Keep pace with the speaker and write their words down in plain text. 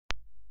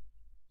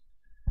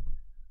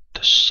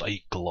The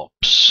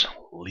Cyclops,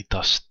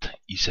 Litast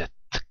Iset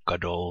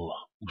Kadol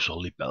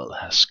Usolibel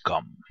has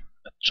come,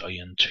 a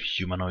giant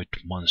humanoid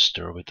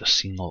monster with a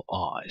single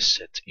eye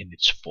set in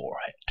its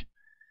forehead.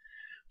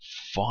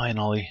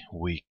 Finally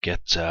we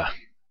get,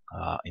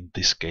 in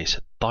this case,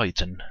 a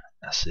titan,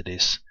 as it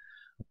is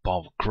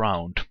above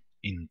ground,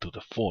 into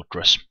the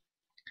fortress.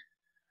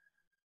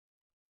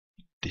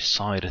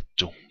 Decided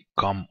to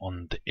come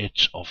on the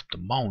edge of the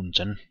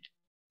mountain.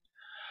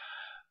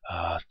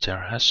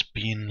 There has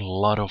been a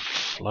lot of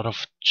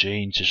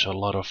changes, a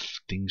lot of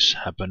things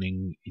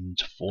happening in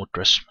the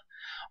fortress.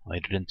 I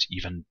didn't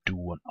even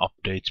do an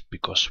update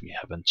because we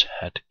haven't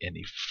had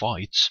any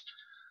fights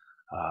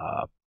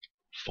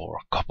for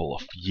a couple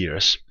of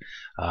years.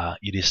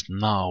 It is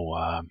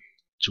now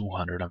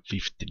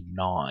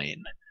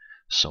 259,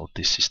 so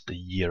this is the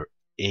year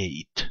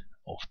 8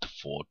 of the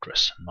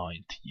fortress,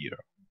 9th year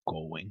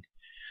going.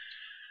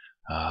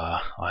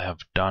 I have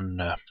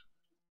done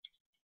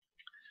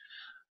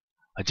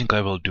I think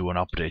I will do an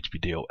update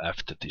video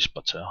after this,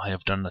 but I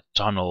have done a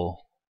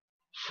tunnel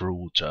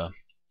through the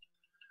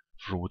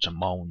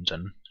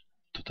mountain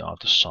to the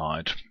other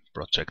side,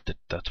 protected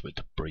that with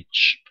a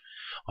bridge.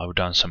 I've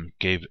done some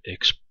cave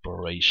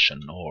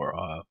exploration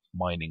or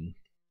mining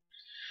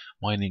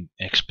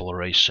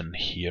exploration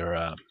here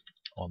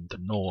on the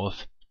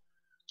north,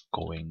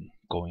 going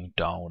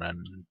down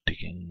and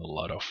digging a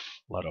lot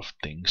of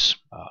things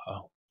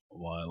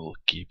while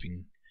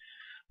keeping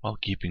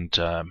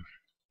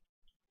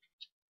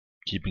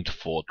the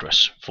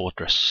fortress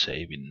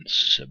safe in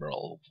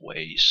several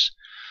ways.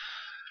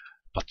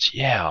 But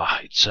yeah,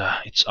 it's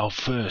our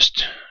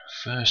first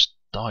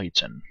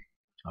titan.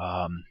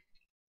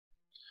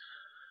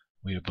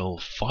 We will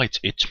fight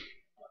it,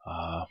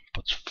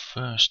 but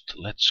first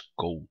let's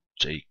go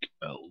take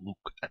a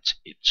look at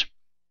it.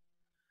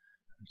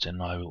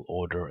 Then I will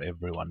order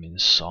everyone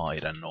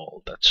inside and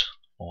all that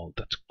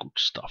good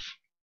stuff.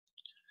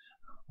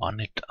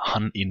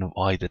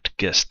 Uninvited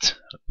guest.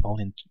 Well,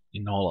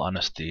 in all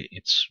honesty,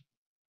 it's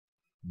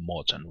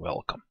more than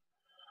welcome.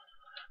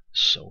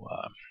 So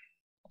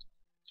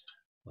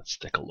let's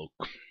take a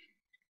look.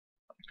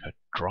 Her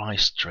dry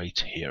straight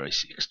hair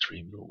is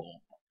extremely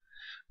long.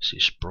 She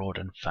is broad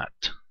and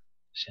fat.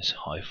 She has a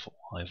high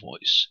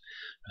voice.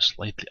 Her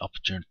slightly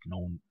upturned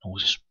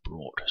nose is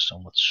broad,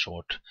 somewhat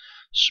short.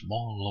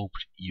 Small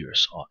lobed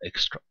ears are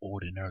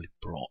extraordinarily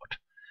broad.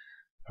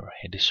 Her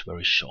head is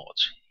very short.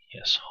 She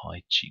has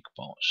high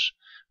cheekbones.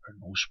 Her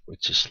nose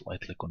bridge is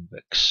slightly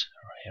convex.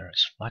 Her hair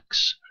is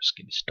flax. Her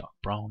skin is dark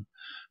brown.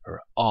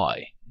 Her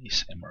eye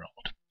is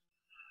emerald.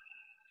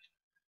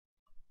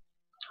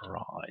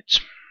 Right.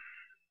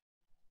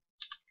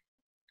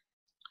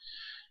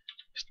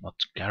 He's not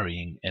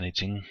carrying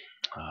anything.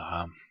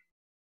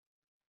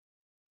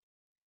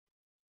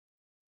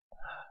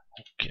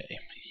 Okay,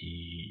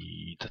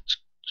 that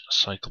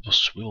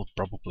Cyclops will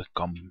probably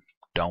come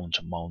down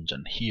the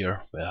mountain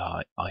here,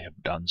 where I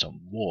have done some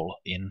wall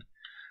in.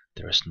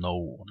 There is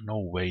no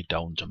way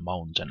down the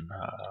mountain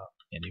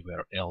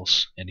anywhere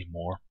else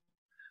anymore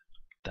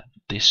than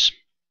this.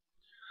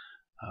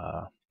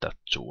 That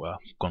to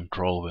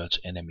control where the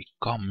enemy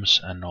comes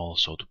and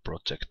also to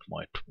protect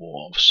my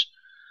dwarves.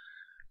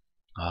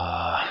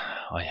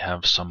 I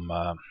have some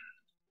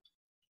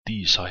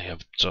these I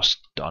have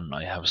just done.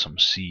 I have some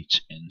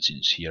siege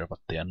engines here, but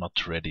they are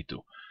not ready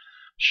to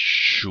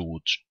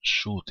shoot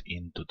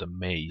into the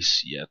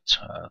maze yet.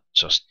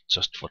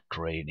 Just for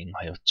training.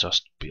 I have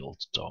just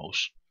built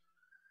those.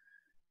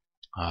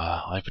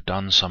 I've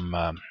done some.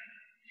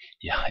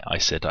 Yeah, I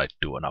said I'd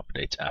do an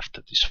update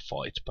after this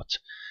fight, but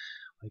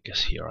I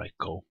guess here I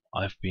go.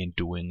 I've been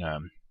doing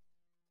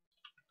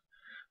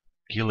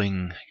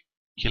killing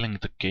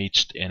the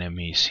caged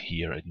enemies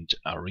here in the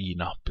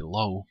arena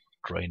below,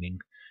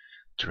 training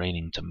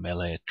the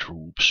melee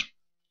troops.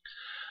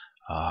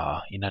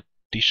 In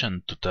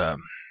addition to the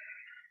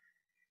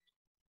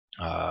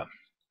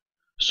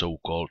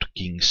so-called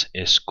King's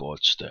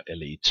Escorts, the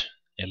elite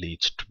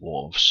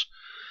dwarves,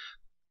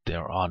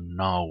 there are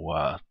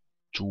now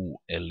 2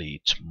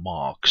 elite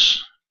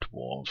marks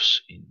dwarves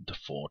in the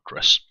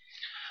fortress,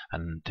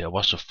 and there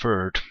was a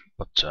third,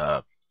 but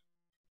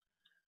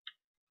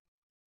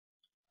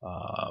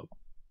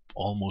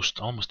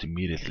almost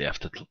immediately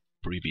after the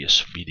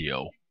previous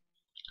video.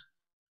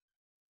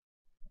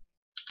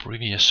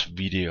 We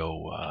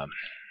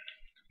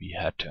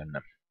had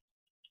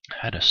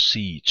a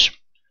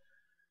siege.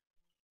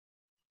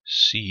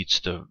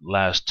 The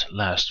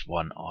last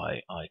one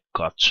I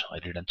got. I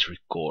didn't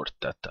record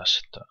that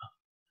as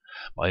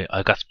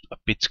I got a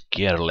bit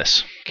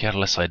careless.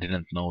 I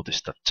didn't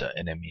notice that the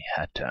enemy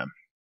had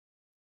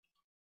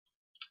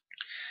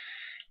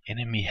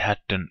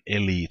an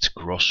elite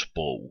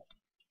crossbow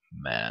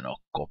man or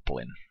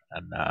goblin,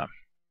 and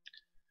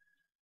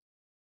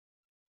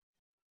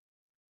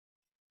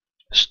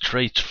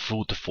straight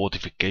through the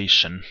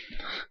fortification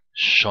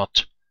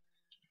shot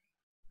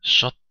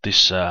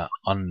this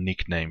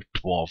unnicknamed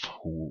dwarf,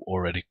 who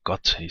already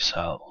got his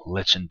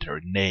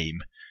legendary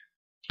name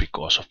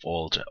because of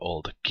all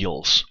the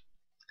kills.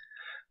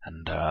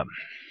 And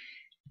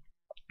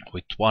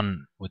with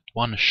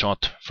one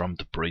shot from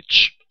the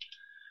bridge,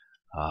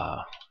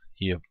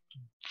 here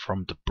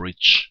from the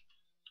bridge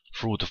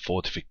through the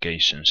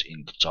fortifications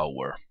in the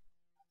tower,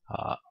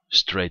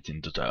 straight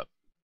into the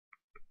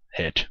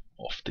head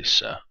of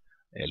this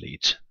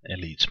elite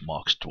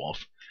Marks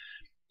Dwarf,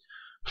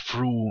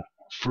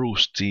 through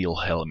steel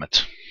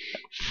helmet,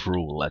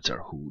 through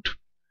leather hood.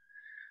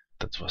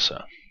 That was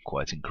a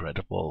quite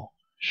incredible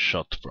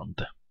shot from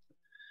the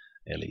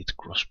elite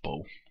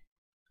crossbow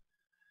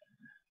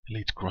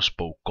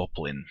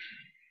goblin.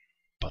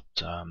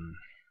 But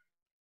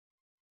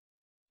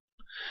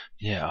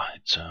yeah,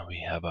 it's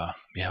we have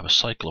a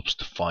Cyclops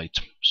to fight,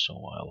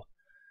 so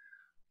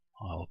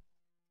I'll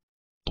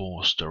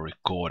pause the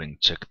recording,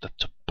 check that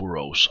the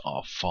burrows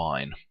are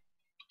fine,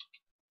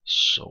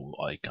 so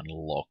I can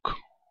lock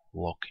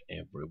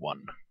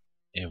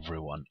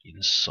everyone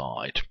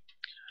inside,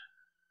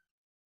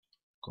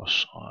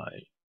 because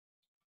I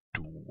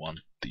do want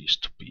these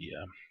to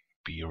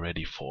be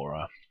ready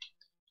for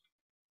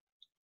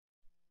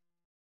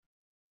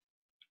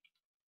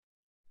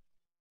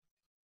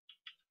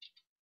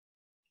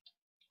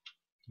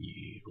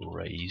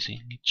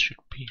erasing. It should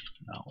be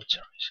now. It's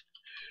erasing.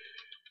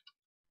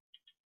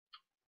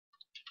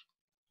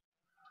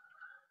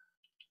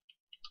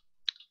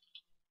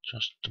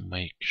 Just to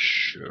make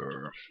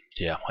sure.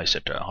 Yeah, I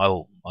said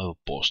I'll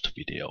pause the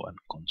video and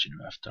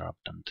continue after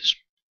I've done this.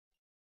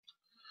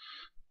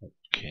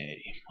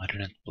 Okay, I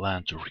didn't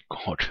plan to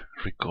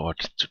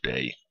record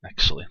today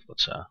actually,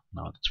 but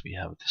now that we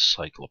have this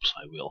Cyclops,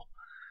 I will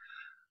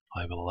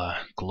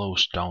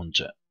close down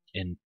the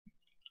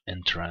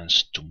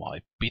entrance to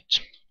my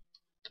pit.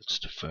 That's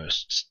the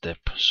first step,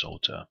 so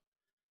the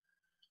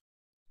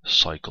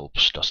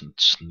Cyclops doesn't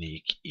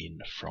sneak in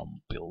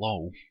from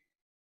below.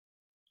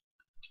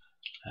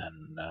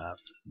 And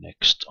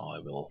next I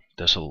will.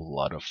 There's a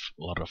lot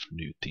of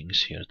new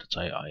things here that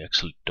I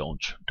actually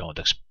don't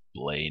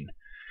explain.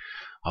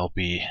 I've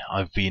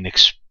been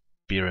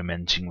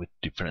experimenting with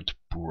different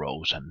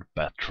burrows and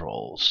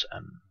patrols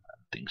and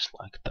things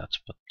like that,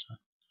 but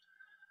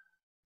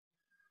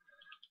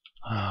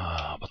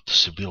the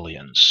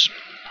civilians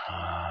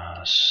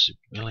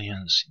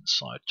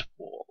inside the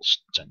walls.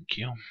 Thank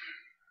you.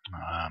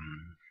 I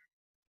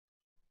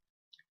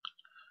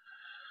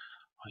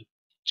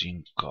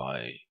think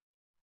I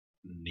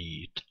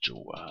need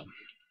to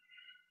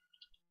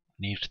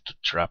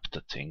trap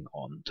the thing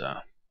on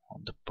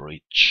the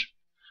bridge.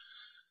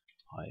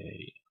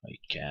 I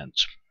can't.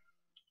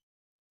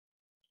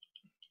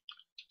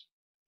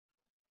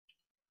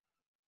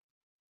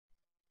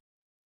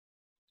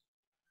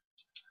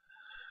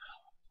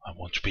 I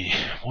won't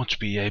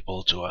be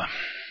able to.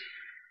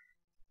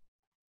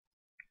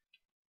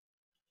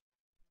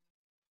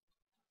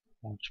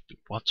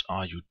 What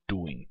are you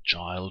doing,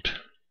 child?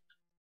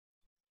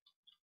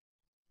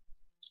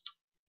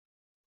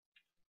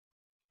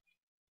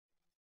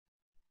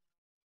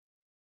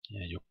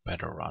 Yeah, you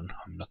better run.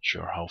 I'm not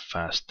sure how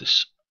fast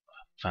this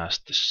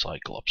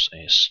Cyclops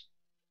is.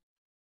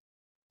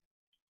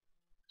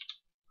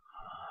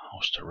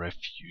 How's the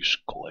refuse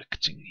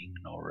collecting?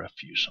 Ignore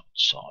refuse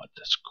outside.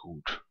 That's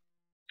good.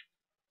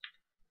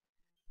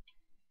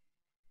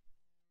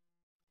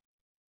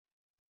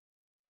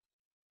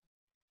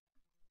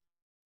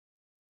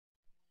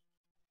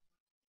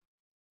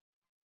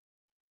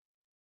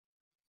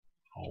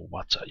 Oh,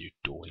 what are you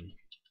doing?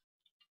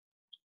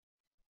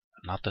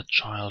 Another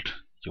child?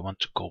 You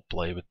want to go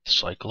play with the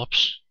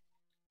Cyclops?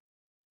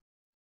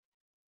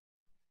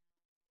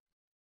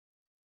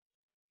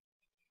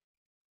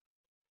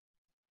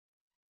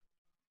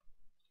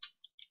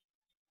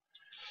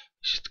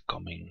 Is it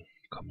coming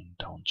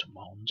down the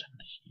mountain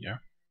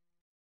here?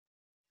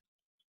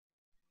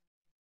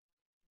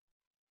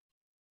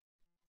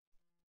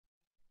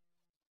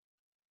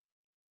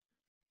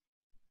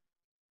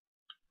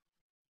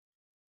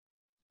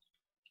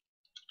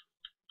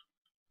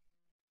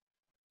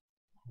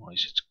 Or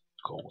is it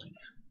going?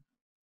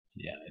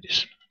 Yeah, it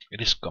is.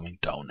 It is coming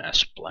down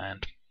as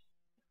planned.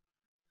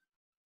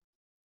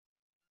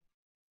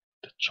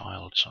 The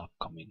childs are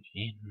coming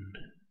in.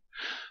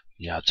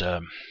 Yeah,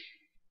 the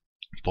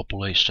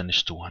population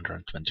is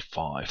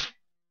 225.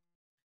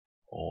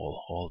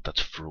 All that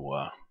through.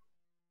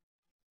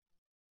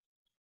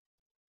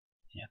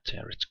 Yeah,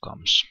 there it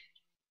comes.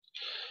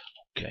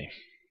 Okay,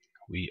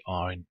 we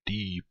are in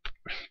deep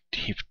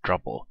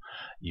trouble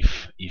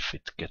if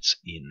it gets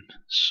in.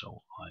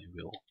 So I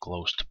will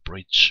close the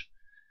bridge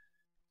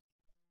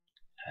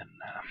and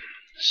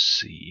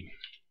see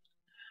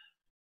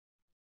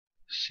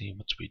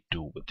what we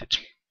do with it.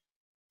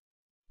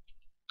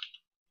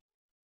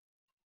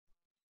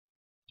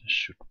 There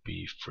should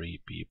be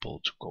 3 people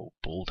to go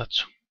pull that.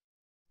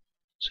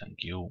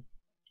 Thank you,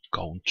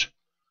 Count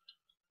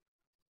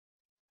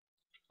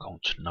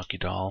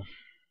Nagidal.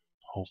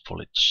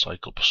 Hopefully it's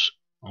Cyclops.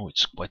 Oh,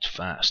 it's quite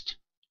fast.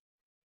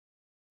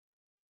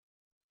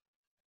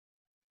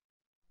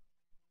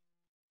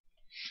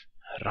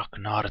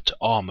 Ragnar the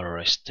Armorer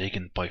is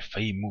taken by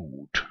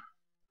Feymood.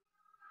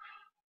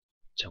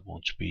 There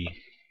won't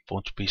be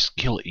won't be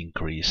skill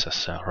increase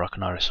as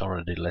Ragnar is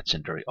already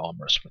legendary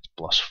armorsmith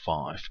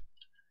 +5.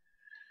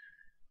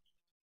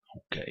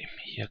 Okay,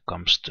 here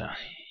comes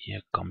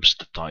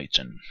the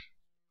Titan,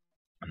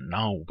 and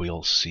now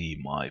we'll see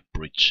my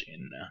bridge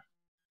in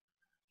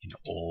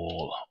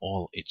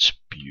all its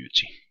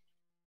beauty.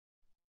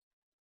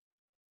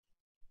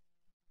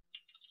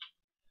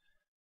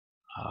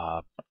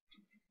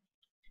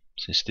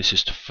 Since this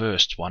is the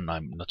first one,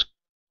 I'm not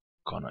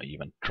gonna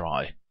even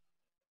try.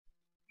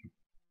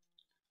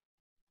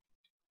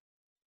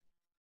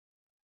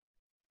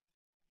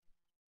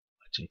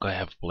 I think I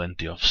have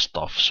plenty of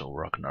stuff, so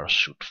Ragnar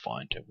should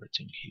find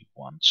everything he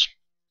wants.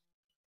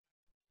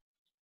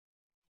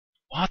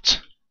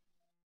 What?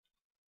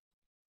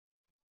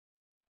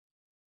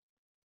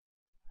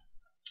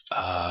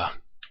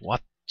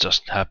 What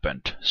just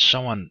happened?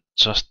 Someone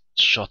just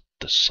shot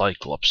the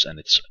Cyclops and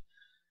it's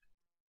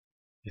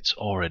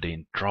already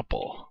in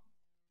trouble.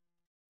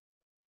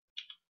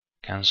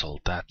 Cancel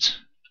that.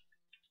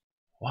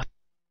 What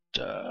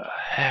the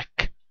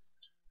heck?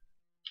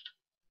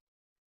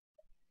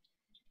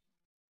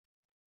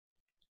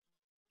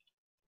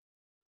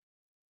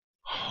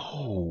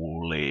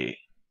 Holy.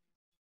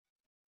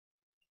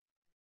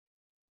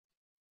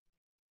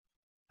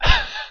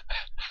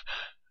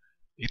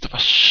 It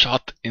was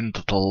shot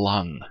into the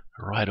lung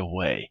right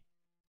away.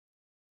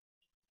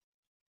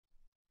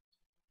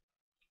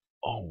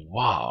 Oh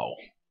wow.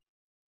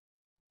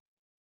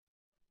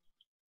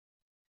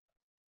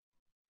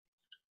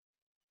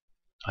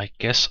 I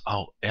guess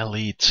our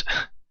elite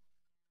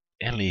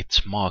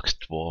Mark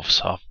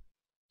Dwarfs are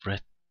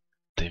pretty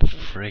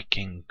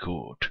freaking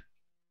good.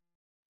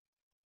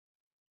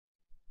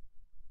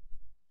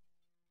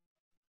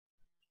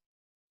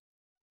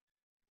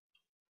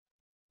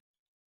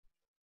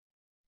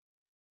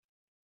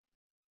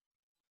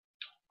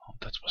 Oh,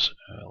 that was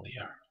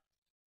earlier.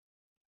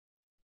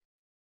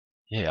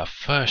 Yeah,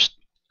 first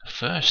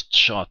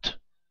shot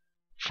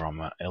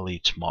from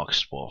elite Mark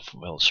Dwarf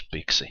Welsh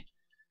Pixie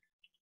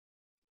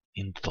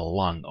into the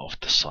lung of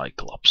the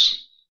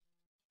Cyclops.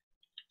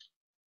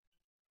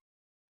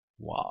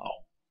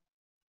 Wow.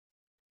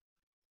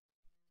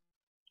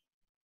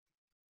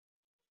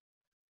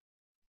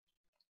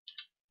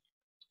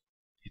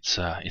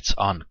 It's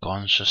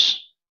unconscious.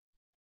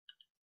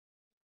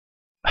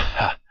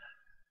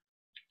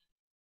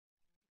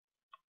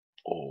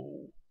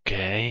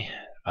 Okay.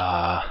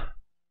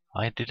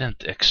 I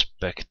didn't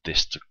expect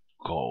this to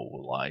go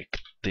like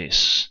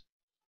this.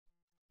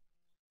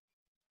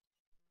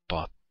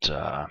 But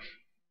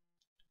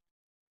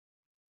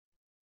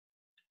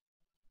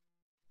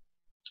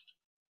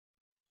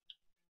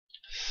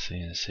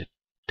since it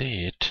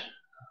did,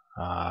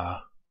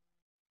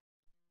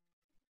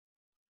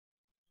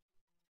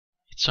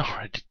 it's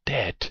already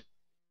dead.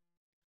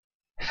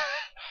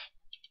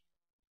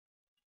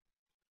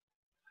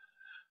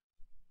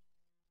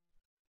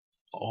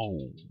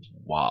 Oh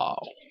wow,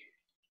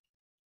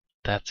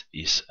 that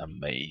is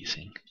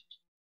amazing.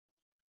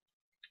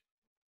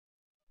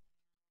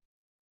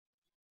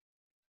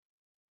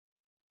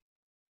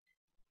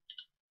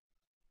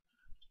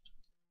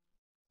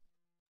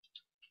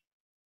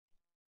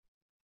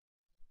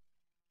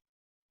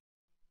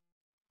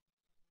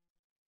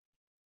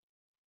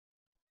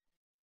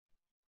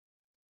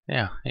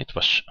 Yeah, it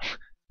was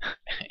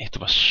it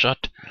was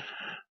shot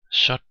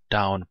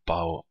down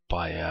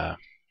by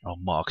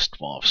Mark's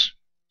dwarves.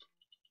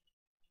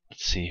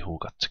 Let's see who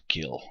got the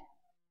kill.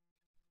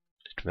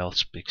 Did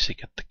Welsh Pixie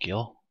get the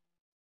kill?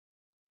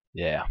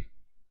 Yeah.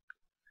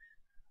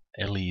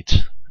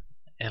 Elite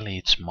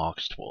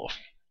Mark's dwarf.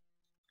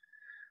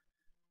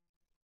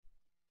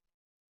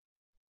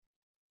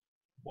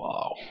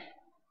 Wow.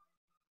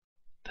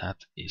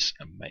 That is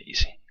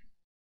amazing.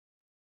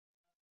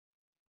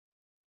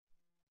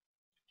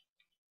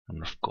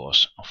 And of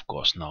course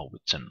now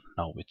with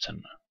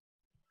an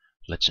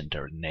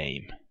legendary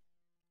name.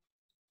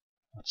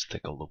 Let's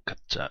take a look at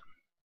the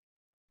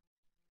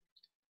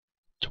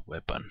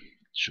weapon.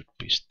 It should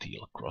be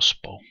steel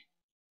crossbow.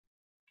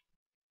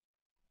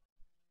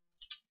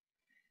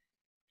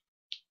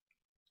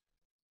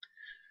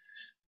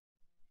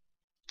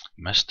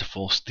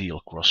 Masterful steel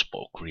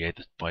crossbow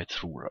created by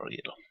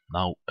Thurariel.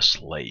 Now a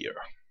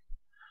slayer.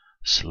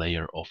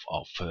 Slayer of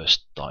our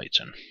first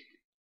Titan.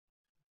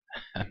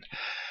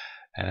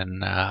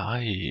 And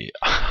I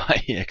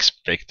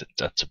expected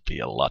that to be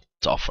a lot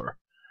tougher.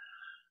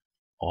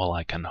 All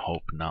I can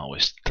hope now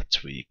is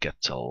that we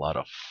get a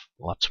lot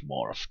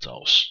more of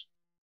those,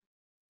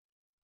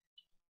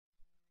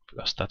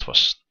 because that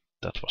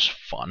was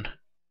fun.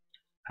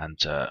 And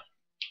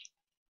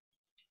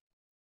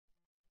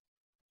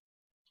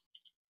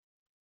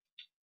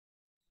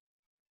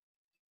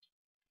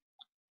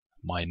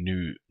my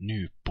new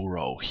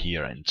burrow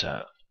here in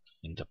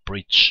the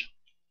bridge.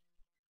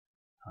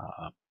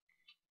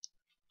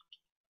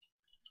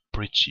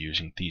 Bridge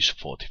using these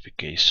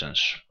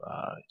fortifications,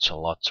 it's a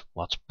lot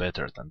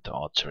better than the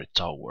archery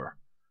tower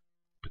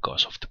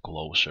because of the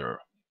closer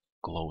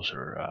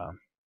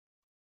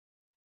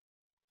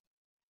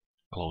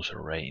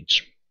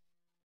range.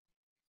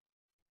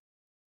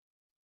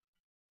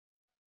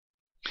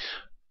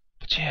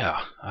 But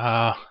yeah,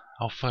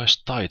 our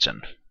first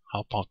Titan.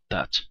 How about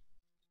that?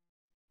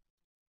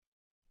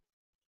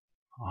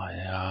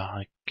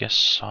 I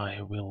guess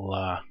I will.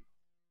 I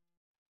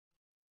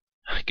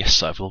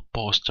guess I will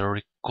pause the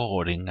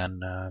recording and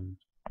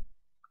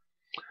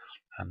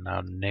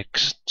now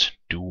next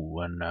do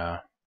an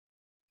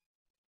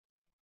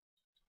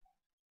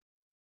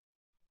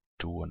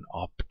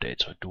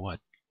update. Or do I?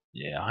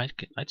 Yeah, I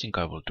think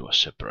I will do a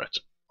separate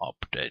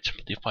update.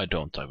 But if I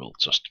don't, I will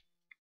just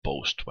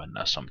post when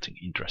something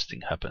interesting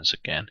happens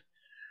again.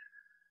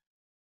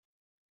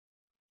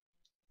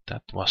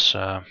 That was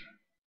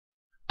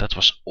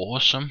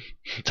awesome.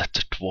 That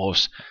the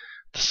dwarves,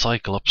 the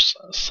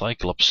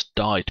Cyclops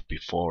died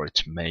before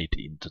it made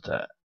into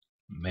the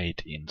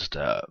made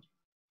into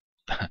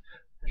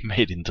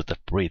the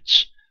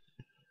bridge.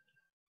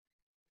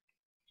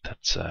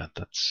 That's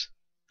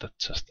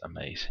just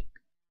amazing.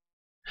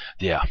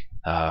 Yeah,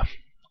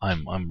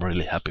 I'm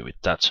really happy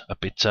with that. A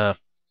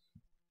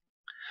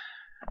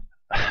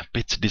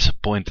bit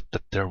disappointed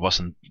that there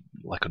wasn't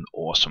like an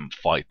awesome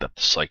fight that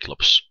the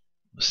Cyclops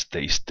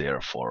stays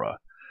there for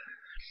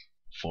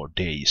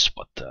days,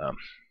 but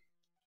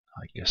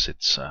I guess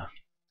it's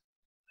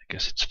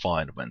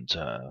fine when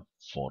the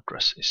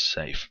fortress is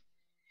safe.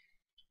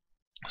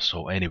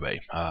 So anyway,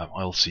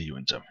 I'll see you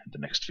in the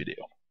next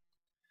video.